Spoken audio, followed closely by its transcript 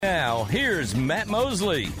Now, here's Matt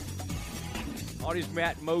Mosley. On is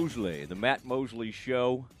Matt Mosley, the Matt Mosley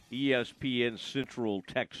Show, ESPN Central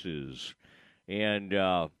Texas. And,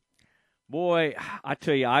 boy, I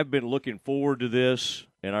tell you, I've been looking forward to this.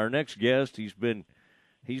 And our next guest, he's been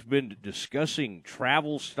discussing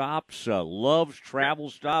travel stops, loves travel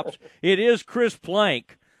stops. It is Chris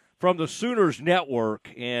Plank from the Sooners Network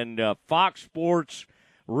and Fox Sports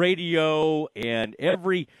Radio and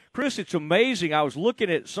Chris, it's amazing. I was looking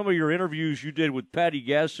at some of your interviews you did with Patty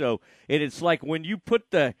Gasso, and it's like when you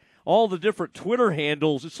put all the different Twitter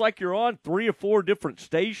handles, it's like you're on 3 or 4 different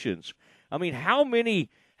stations. I mean, how many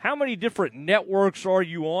different networks are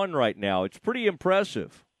you on right now? It's pretty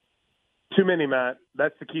impressive. Too many, Matt.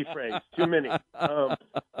 That's the key phrase. Too many. I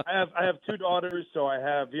have 2 daughters, so I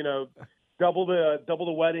have double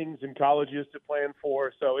the weddings and colleges to plan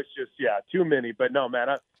for. So it's just too many. But no, man,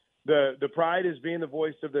 the pride is being the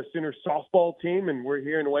voice of the Sooners softball team, and we're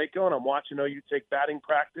here in Waco, and I'm watching OU take batting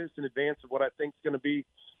practice in advance of what I think is going to be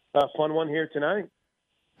a fun one here tonight.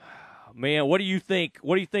 Man, what do you think?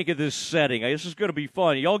 What do you think of this setting? This is going to be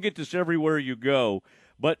fun. Y'all get this everywhere you go,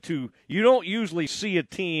 but you don't usually see a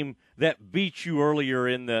team that beat you earlier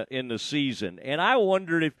in the season. And I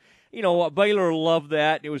wondered if Baylor loved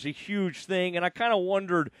that. It was a huge thing, and I kind of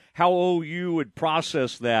wondered how OU would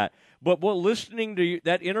process that. But listening to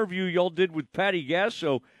that interview y'all did with Patty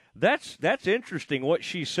Gasso, that's interesting what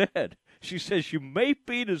she said. She says you may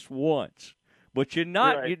beat us once, but you're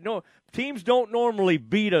not. Right. Teams don't normally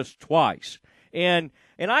beat us twice. And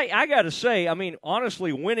I got to say, I mean,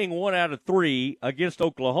 honestly, winning 1 out of 3 against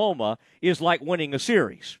Oklahoma is like winning a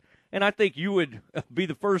series. And I think you would be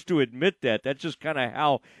the first to admit that. That's just kind of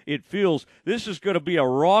how it feels. This is going to be a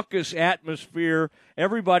raucous atmosphere.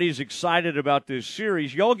 Everybody's excited about this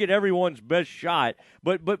series. Y'all get everyone's best shot.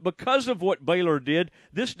 But because of what Baylor did,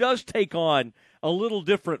 this does take on a little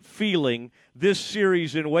different feeling, this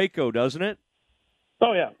series in Waco, doesn't it?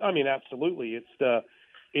 Oh, yeah. I mean, absolutely.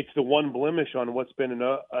 It's the one blemish on what's been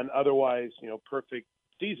an otherwise, perfect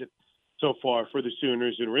season so far for the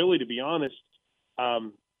Sooners. And really, to be honest,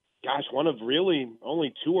 one of really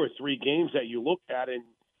only 2 or 3 games that you look at and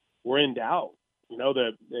were in doubt.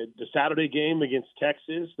 The Saturday game against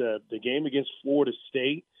Texas, the game against Florida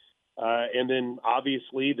State, and then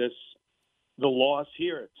obviously the loss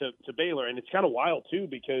here to Baylor. And it's kind of wild, too,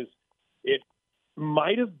 because it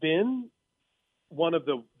might have been one of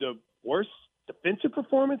the worst defensive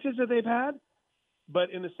performances that they've had.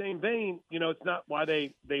 But in the same vein, it's not why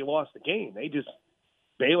they lost the game.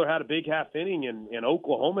 Baylor had a big half inning, and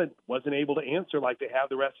Oklahoma wasn't able to answer like they have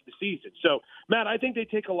the rest of the season. So, Matt, I think they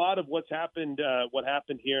take a lot of what happened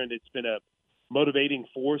here, and it's been a motivating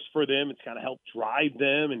force for them. It's kind of helped drive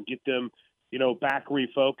them and get them, back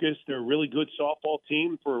refocused. They're a really good softball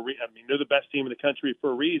team they're the best team in the country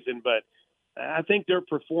for a reason. But I think their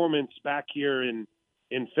performance back here in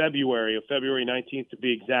February 19th to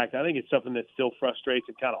be exact, I think it's something that still frustrates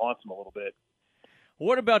and kind of haunts them a little bit.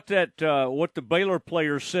 What about that, what the Baylor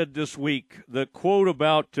players said this week, the quote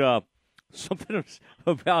about something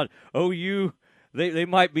about OU, they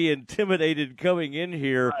might be intimidated coming in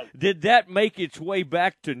here. Right. Did that make its way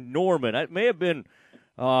back to Norman? It may have been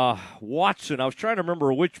Watson. I was trying to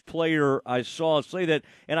remember which player I saw say that,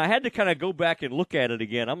 and I had to kind of go back and look at it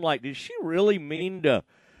again. I'm like, did she really mean to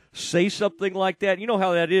say something like that? You know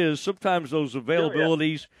how that is. Sometimes those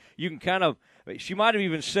availabilities, you can kind of, she might have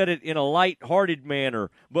even said it in a light-hearted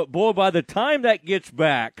manner. But, boy, by the time that gets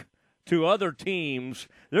back to other teams,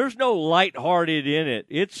 there's no light-hearted in it.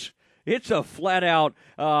 It's a flat-out,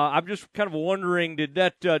 I'm just kind of wondering, do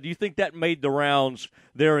you think that made the rounds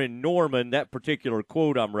there in Norman, that particular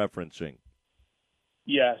quote I'm referencing?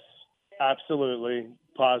 Yes, absolutely,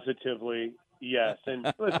 positively. Yes, and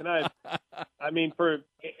listen, for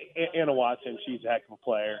Anna Watson, she's a heck of a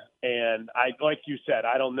player, and like you said,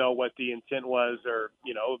 I don't know what the intent was, or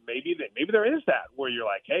maybe there is that where you're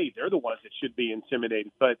like, hey, they're the ones that should be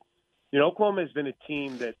intimidated. But Oklahoma has been a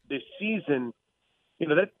team that this season,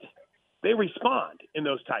 that they respond in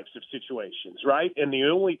those types of situations, right? And the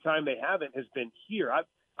only time they haven't has been here.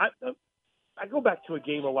 I go back to a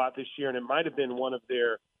game a lot this year, and it might have been one of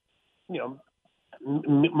their,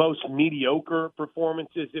 most mediocre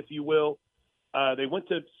performances, if you will. They went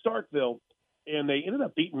to Starkville, and they ended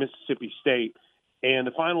up beating Mississippi State, and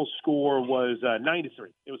the final score was 9-3.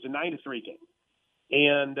 It was a 9-3 game,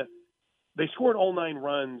 and they scored all 9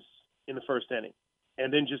 runs in the first inning,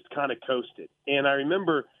 and then just kind of coasted. And I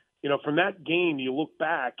remember, from that game, you look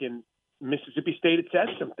back, and Mississippi State had said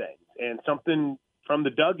some things, and something from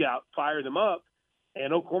the dugout fired them up.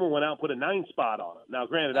 And Oklahoma went out and put a 9 spot on them. Now,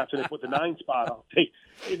 granted, after they put the 9 spot on,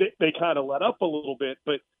 they kind of let up a little bit.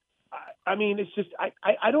 But I mean, it's just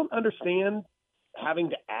I don't understand having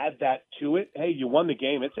to add that to it. Hey, you won the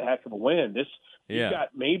game. It's a heck of a win. You've got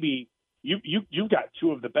maybe you've got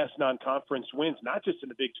two of the best non-conference wins, not just in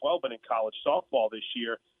the Big 12, but in college softball this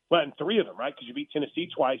year. Well, and three of them, right? Because you beat Tennessee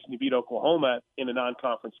twice and you beat Oklahoma in a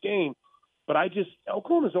non-conference game. But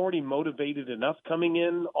Oklahoma's already motivated enough coming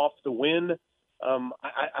in off the win,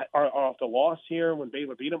 off the loss here when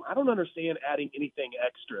Baylor beat them. I don't understand adding anything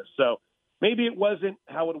extra. So maybe it wasn't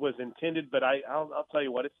how it was intended, but I'll tell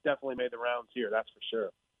you what, it's definitely made the rounds here. That's for sure.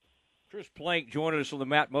 Chris Plank joining us on the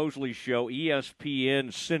Matt Mosley Show,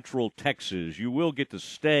 ESPN Central Texas. You will get to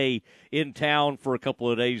stay in town for a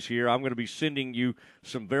couple of days here. I'm going to be sending you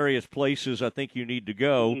some various places I think you need to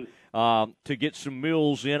go to get some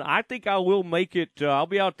meals in. I think I will make it. I'll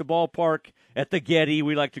be out at the ballpark at the Getty,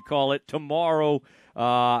 we like to call it, tomorrow,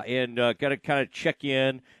 and got to kind of check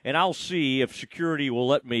in. And I'll see if security will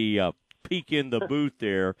let me peek in the booth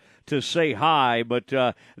there to say hi. But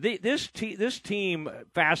this team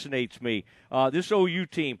fascinates me. This OU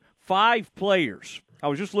team, 5 players. I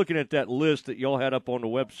was just looking at that list that y'all had up on the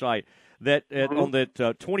website that on that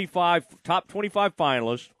top 25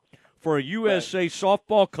 finalists for a USA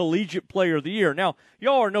Softball Collegiate Player of the Year. Now,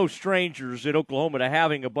 y'all are no strangers at Oklahoma to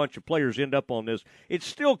having a bunch of players end up on this. It's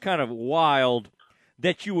still kind of wild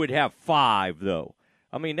that you would have 5, though.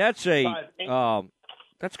 I mean, that's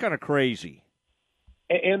that's kind of crazy.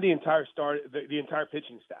 And the entire the entire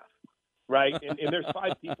pitching staff, right? And there's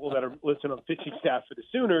 5 people that are listed on the pitching staff for the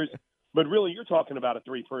Sooners, but really you're talking about a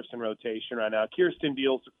 3-person rotation right now. Kirsten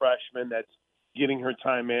Deal's a freshman that's getting her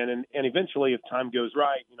time in, and eventually if time goes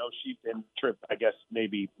right, I guess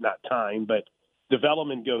maybe not time, but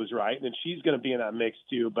development goes right, and then she's going to be in that mix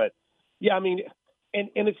too. But, yeah, I mean, and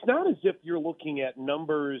it's not as if you're looking at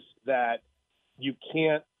numbers that you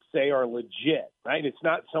can't say are legit, right? It's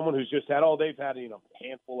not someone who's just they've had a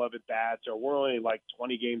handful of at-bats, or we're only like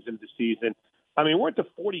 20 games into the season. I mean, we're at the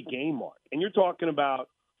 40-game mark, and you're talking about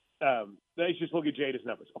let's just look at Jada's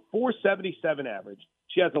numbers. A 477 average.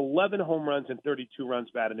 She has 11 home runs and 32 runs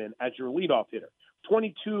batted in as your leadoff hitter.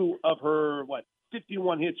 22 of her,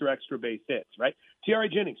 51 hits are extra base hits, right? Tiara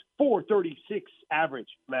Jennings, 436 average,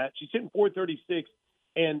 Matt. She's hitting 436,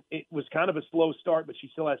 and it was kind of a slow start, but she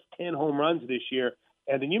still has 10 home runs this year.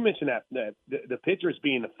 And then you mentioned that the pitchers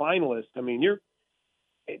being the finalists. I mean,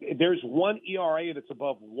 there's one ERA that's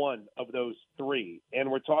above 1 of those 3,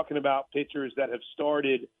 and we're talking about pitchers that have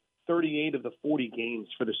started 38 of the 40 games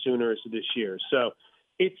for the Sooners this year. So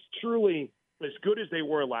it's truly as good as they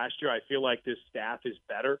were last year. I feel like this staff is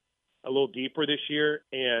better, a little deeper this year,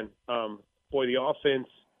 and the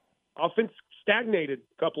offense stagnated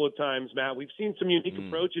a couple of times, Matt. We've seen some unique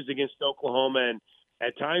approaches against Oklahoma, and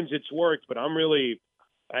at times it's worked, but I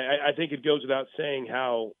think it goes without saying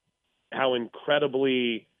how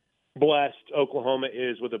incredibly blessed Oklahoma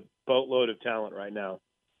is with a boatload of talent right now.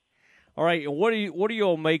 All right, what do you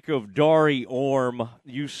all make of Dari Orm?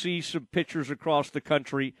 You see some pitchers across the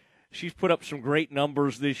country. She's put up some great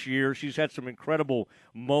numbers this year. She's had some incredible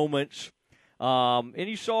moments, and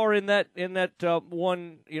you saw her in that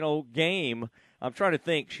one game. I'm trying to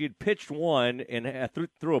think. She had pitched one and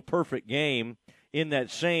threw a perfect game in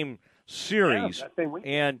that same series, that same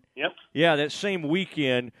weekend. And yep. That same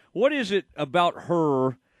weekend. What is it about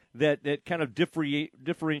her that kind of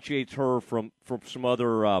differentiates her from some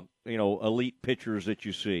other elite pitchers that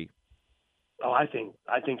you see? Oh, I think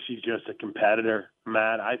she's just a competitor,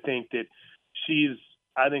 Matt. I think she's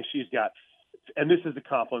got, and this is a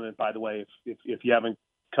compliment, by the way, if you haven't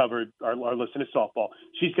covered or listened to softball,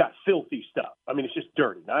 she's got filthy stuff. I mean, it's just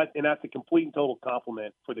dirty, and that's a complete and total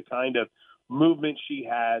compliment for the kind of movement she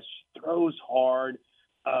has. She throws hard.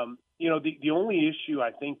 The only issue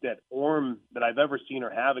I think that I've ever seen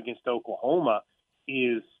her have against Oklahoma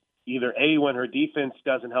is either when her defense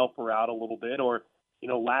doesn't help her out a little bit, or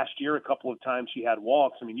last year a couple of times she had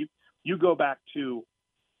walks. I mean, you go back to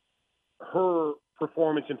her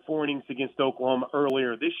performance in 4 innings against Oklahoma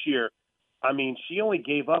earlier this year. I mean, she only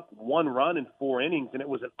gave up 1 run in 4 innings, and it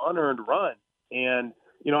was an unearned run. And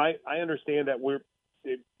I understand that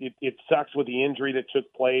it sucks with the injury that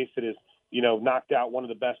took place. It has knocked out one of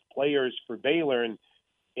the best players for Baylor, and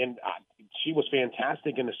she was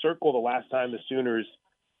fantastic in the circle the last time the Sooners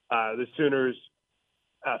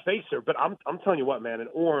faced her. But I'm telling you what, man, and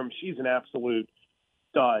Orm, she's an absolute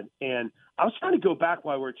stud. And I was trying to go back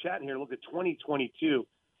while we were chatting here, look at 2022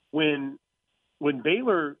 when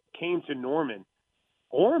Baylor came to Norman.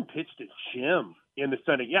 Orm pitched a gem in the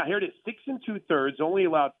Sunday. Yeah, here it is, 6 2/3, only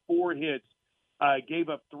allowed 4 hits, gave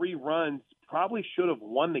up 3 runs, probably should have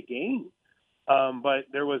won the game. But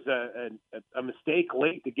there was a mistake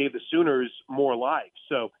late that gave the Sooners more life.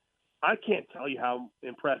 So I can't tell you how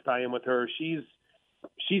impressed I am with her.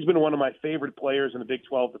 She's been one of my favorite players in the Big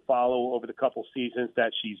 12 to follow over the couple seasons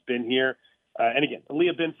that she's been here. And again,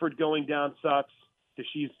 Leah Binford going down sucks because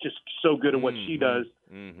she's just so good at what she does.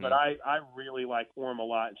 Mm-hmm. But I really like Orm a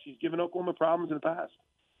lot, and she's given Oklahoma problems in the past.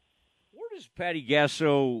 Where does Patty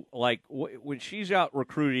Gasso, like, when she's out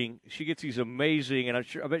recruiting, she gets these amazing, and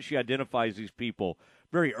I bet she identifies these people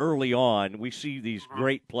very early on. We see these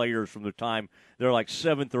great players from the time they're like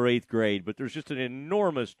 7th or 8th grade, but there's just an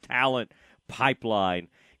enormous talent pipeline.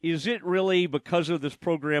 Is it really because of this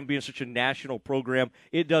program being such a national program,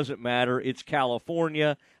 it doesn't matter? It's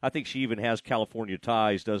California. I think she even has California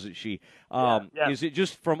ties, doesn't she? Yeah. Is it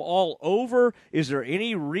just from all over? Is there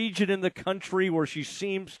any region in the country where she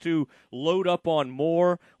seems to load up on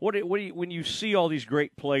more? When you see all these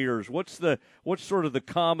great players, what's sort of the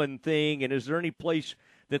common thing, and is there any place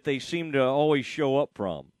that they seem to always show up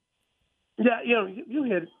from? Yeah, you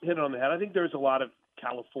hit it on the head. I think there's a lot of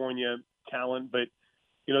California talent, but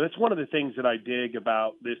that's one of the things that I dig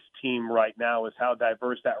about this team right now is how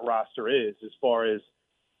diverse that roster is as far as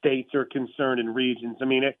states are concerned and regions. I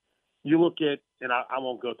mean, you look at, and I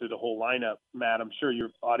won't go through the whole lineup, Matt. I'm sure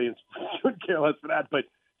your audience would care less for that. But,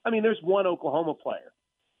 I mean, there's one Oklahoma player,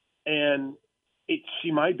 and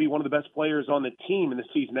she might be one of the best players on the team in the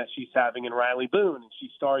season that she's having in Riley Boone, and she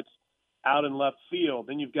starts out in left field.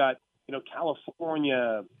 Then you've got,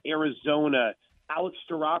 California, Arizona, Alex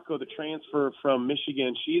Storako, the transfer from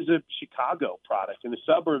Michigan, she's a Chicago product in the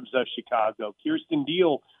suburbs of Chicago. Kirsten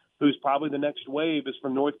Deal, who's probably the next wave, is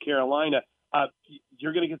from North Carolina.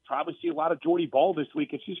 You're going to probably see a lot of Jordy Ball this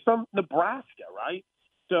week, and she's from Nebraska, right?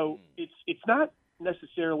 So it's not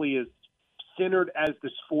necessarily as centered as the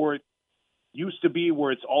sport used to be,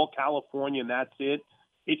 where it's all California and that's it.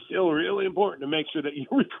 It's still really important to make sure that you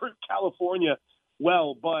recruit California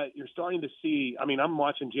well, but you're starting to see, I mean, I'm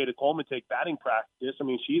watching Jada Coleman take batting practice. I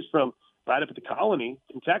mean, she's from right up at the Colony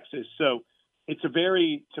in Texas. So it's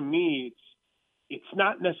to me, it's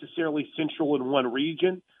not necessarily central in one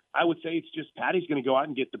region. I would say it's just Patty's going to go out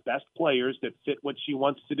and get the best players that fit what she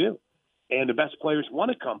wants to do. And the best players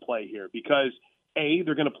want to come play here because, A,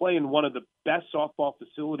 they're going to play in one of the best softball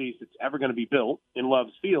facilities that's ever going to be built in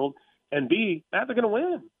Love's Field, and B, they're going to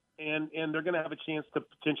win. And they're going to have a chance to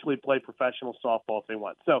potentially play professional softball if they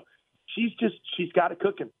want. So she's got it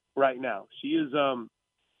cooking right now. She's the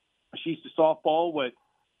softball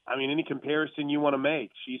any comparison you want to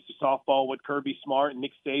make. She's the softball what Kirby Smart and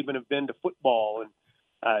Nick Saban have been to football. And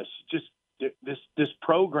this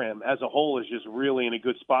program as a whole is just really in a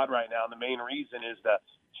good spot right now. And the main reason is the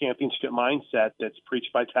championship mindset that's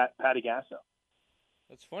preached by Patty Gasso.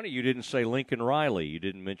 That's funny. You didn't say Lincoln Riley. You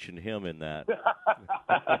didn't mention him in that. You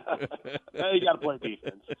got to play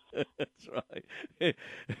defense. That's right.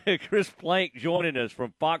 Chris Plank joining us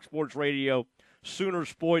from Fox Sports Radio, Sooner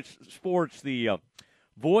Sports, the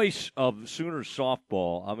voice of Sooners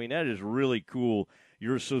softball. I mean, that is really cool,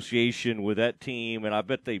 your association with that team. And I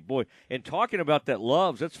bet and talking about that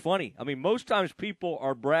Loves, that's funny. I mean, most times people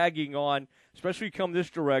are bragging on, especially come this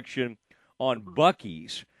direction, on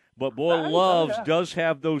Buc-ee's. But, boy, Loves does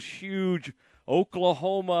have those huge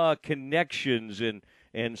Oklahoma connections, and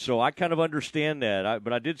so I kind of understand that.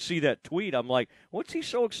 But I did see that tweet. I'm like, what's he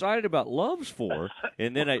so excited about Loves for?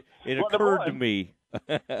 And then it occurred to me.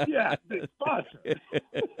 Yeah, it's fun.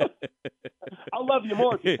 I'll love you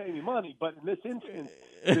more if you pay me money. But in this instance,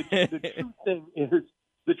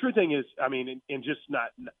 the true thing is, I mean, and just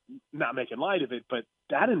not making light of it, but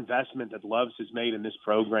that investment that Loves has made in this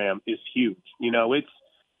program is huge.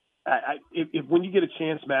 If when you get a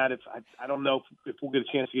chance, Matt, I don't know if we'll get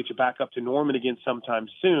a chance to get you back up to Norman again sometime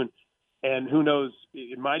soon, and who knows,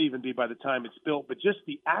 it might even be by the time it's built, but just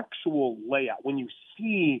the actual layout, when you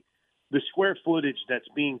see the square footage that's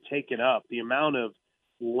being taken up, the amount of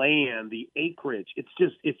land, the acreage,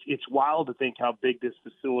 it's wild to think how big this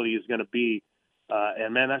facility is going to be.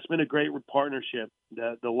 And, man, that's been a great partnership.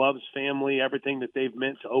 The Loves family, everything that they've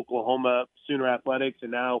meant to Oklahoma Sooner athletics,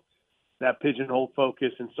 and now that pigeonhole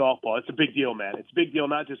focus in softball. It's a big deal, man. It's a big deal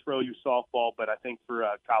not just for OU softball, but I think for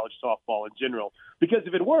college softball in general. Because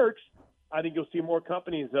if it works, I think you'll see more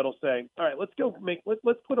companies that'll say, all right, let's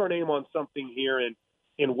put our name on something here in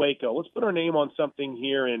Waco. Let's put our name on something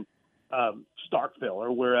here in Starkville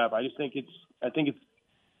or wherever. I think it's going to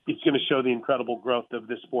show the incredible growth of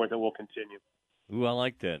this sport that will continue. Ooh, I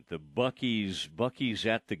like that. The Buc-ee's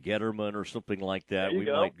at the Getterman or something like that. We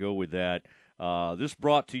might go with that. This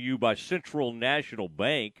brought to you by Central National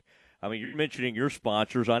Bank. I mean, you're mentioning your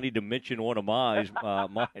sponsors. I need to mention one of mine,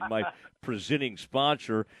 my presenting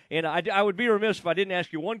sponsor. And I would be remiss if I didn't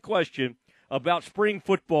ask you one question about spring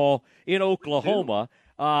football in Oklahoma.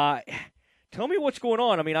 Tell me what's going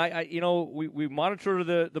on. I mean, we monitor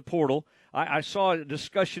the portal. I saw a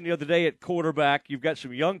discussion the other day at quarterback. You've got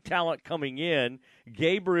some young talent coming in.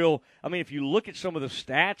 Gabriel, I mean, if you look at some of the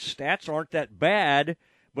stats aren't that bad,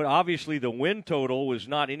 but obviously the win total is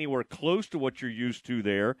not anywhere close to what you're used to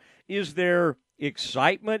there. Is there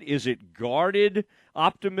excitement? Is it guarded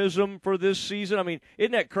optimism for this season? I mean,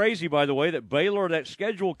 isn't that crazy, by the way, that Baylor, that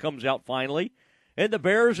schedule comes out finally, and the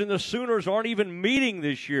Bears and the Sooners aren't even meeting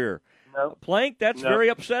this year? No. Plank, that's very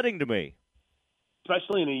upsetting to me.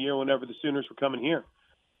 Especially in a year whenever the Sooners were coming here.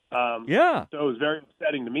 Yeah. So it was very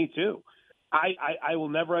upsetting to me, too. I will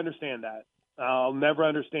never understand that. I'll never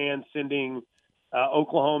understand sending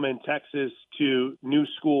Oklahoma and Texas to new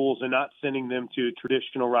schools and not sending them to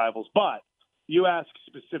traditional rivals. But you asked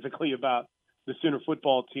specifically about the Sooner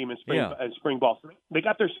football team and spring ball. So they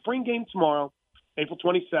got their spring game tomorrow, April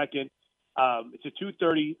 22nd. It's at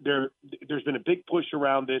 2:30. There's been a big push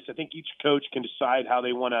around this. I think each coach can decide how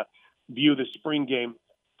they want to view the spring game.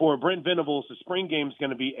 For Brent Venables, the spring game is going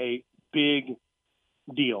to be a big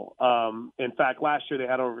deal. In fact, last year they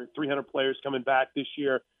had over 300 players coming back. This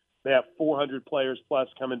year they have 400 players plus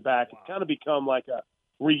coming back. It's kind of become like a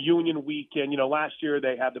reunion weekend. You know, last year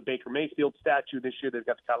they had the Baker Mayfield statue. This year they've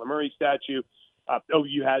got the Kyler Murray statue.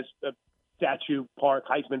 OU has a statue park,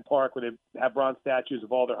 Heisman Park, where they have bronze statues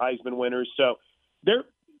of all their Heisman winners. So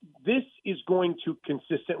this is going to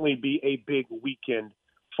consistently be a big weekend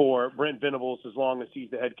for Brent Venables as long as he's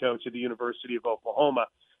the head coach at the University of Oklahoma.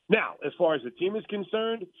 Now, as far as the team is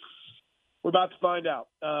concerned, we're about to find out.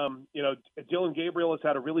 Dylan Gabriel has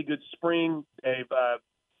had a really good spring.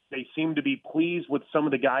 They seem to be pleased with some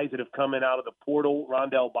of the guys that have come in out of the portal.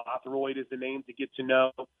 Rondell Bothroyd is the name to get to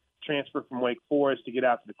know. Transfer from Wake Forest to get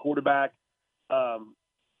after the quarterback.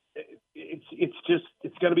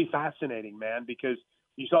 It's going to be fascinating, man, because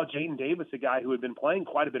you saw Jaden Davis, a guy who had been playing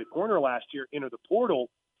quite a bit of corner last year, enter the portal.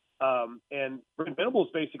 And Brent Venables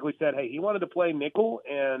basically said, hey, he wanted to play nickel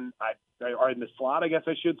and or in the slot, I guess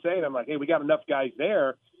I should say. And I'm like, hey, we got enough guys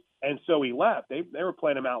there. And so he left. They were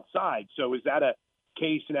playing him outside. So is that a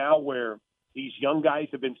case now where these young guys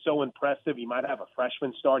have been so impressive, you might have a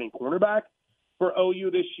freshman starting cornerback for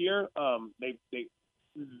OU this year?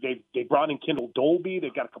 They brought in Kendall Dolby.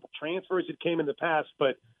 They've got a couple transfers that came in the past.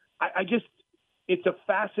 But I just – it's a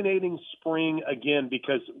fascinating spring, again,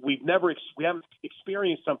 because we haven't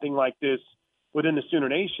experienced something like this within the Sooner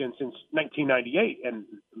Nation since 1998. And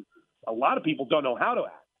a lot of people don't know how to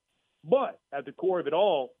act. But at the core of it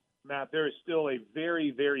all, Matt, there is still a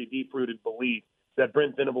very, very deep-rooted belief that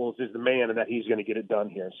Brent Venables is the man and that he's going to get it done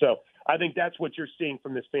here. So I think that's what you're seeing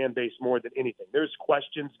from this fan base more than anything. There's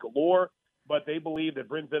questions galore, but they believe that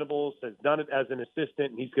Brent Venables has done it as an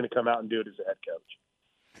assistant, and he's going to come out and do it as a head coach.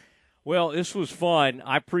 Well, this was fun.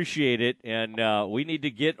 I appreciate it, and we need to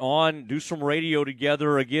get on, do some radio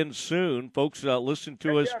together again soon. Folks, listen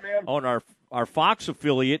to us on our Fox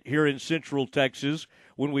affiliate here in Central Texas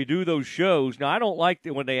when we do those shows. Now, I don't like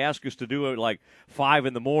when they ask us to do it like 5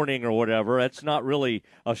 in the morning or whatever. That's not really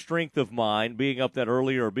a strength of mine, being up that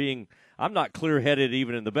early or being – I'm not clear-headed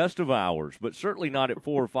even in the best of hours, but certainly not at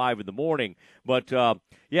 4 or 5 in the morning. But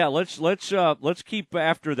let's keep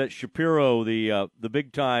after that Shapiro, the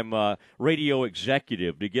big-time radio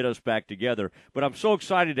executive, to get us back together. But I'm so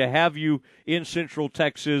excited to have you in Central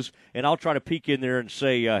Texas, and I'll try to peek in there and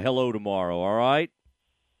say hello tomorrow. All right?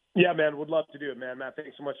 Yeah, man, would love to do it, man. Matt,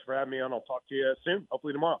 thanks so much for having me on. I'll talk to you soon,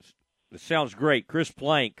 hopefully tomorrow. It sounds great. Chris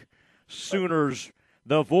Plank, Sooners,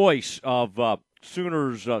 the voice of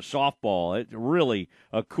Sooners softball. It's really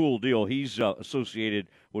a cool deal. He's associated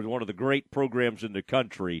with one of the great programs in the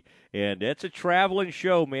country, and it's a traveling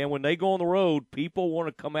show, man. When they go on the road, people want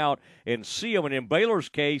to come out and see them, and in Baylor's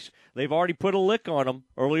case, they've already put a lick on them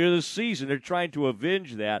earlier this season. They're trying to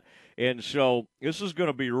avenge that, and so this is going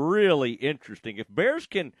to be really interesting. If Bears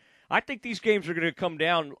can – I think these games are going to come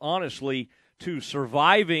down, honestly, to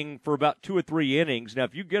surviving for about 2 or 3 innings. Now,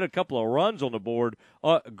 if you get a couple of runs on the board,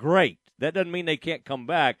 great. That doesn't mean they can't come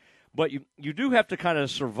back, but you do have to kind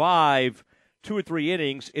of survive 2 or 3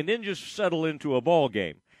 innings and then just settle into a ball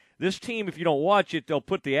game. This team, if you don't watch it, they'll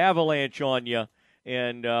put the avalanche on you,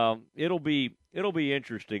 and it'll be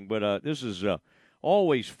interesting. But this is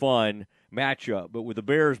always fun matchup. But with the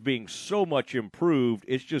Bears being so much improved,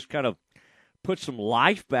 it's just kind of put some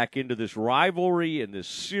life back into this rivalry and this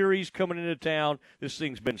series coming into town. This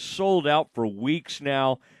thing's been sold out for weeks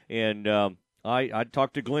now, and I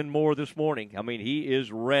talked to Glenn Moore this morning. I mean, he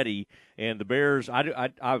is ready, and the Bears.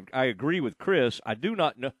 I agree with Chris. I do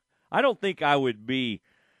not know. I don't think I would be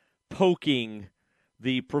poking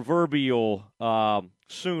the proverbial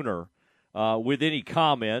Sooner with any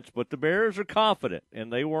comments, but the Bears are confident,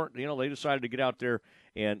 and they weren't. They decided to get out there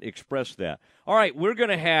and express that. All right, we're going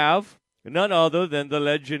to have none other than the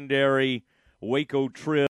legendary Waco Trib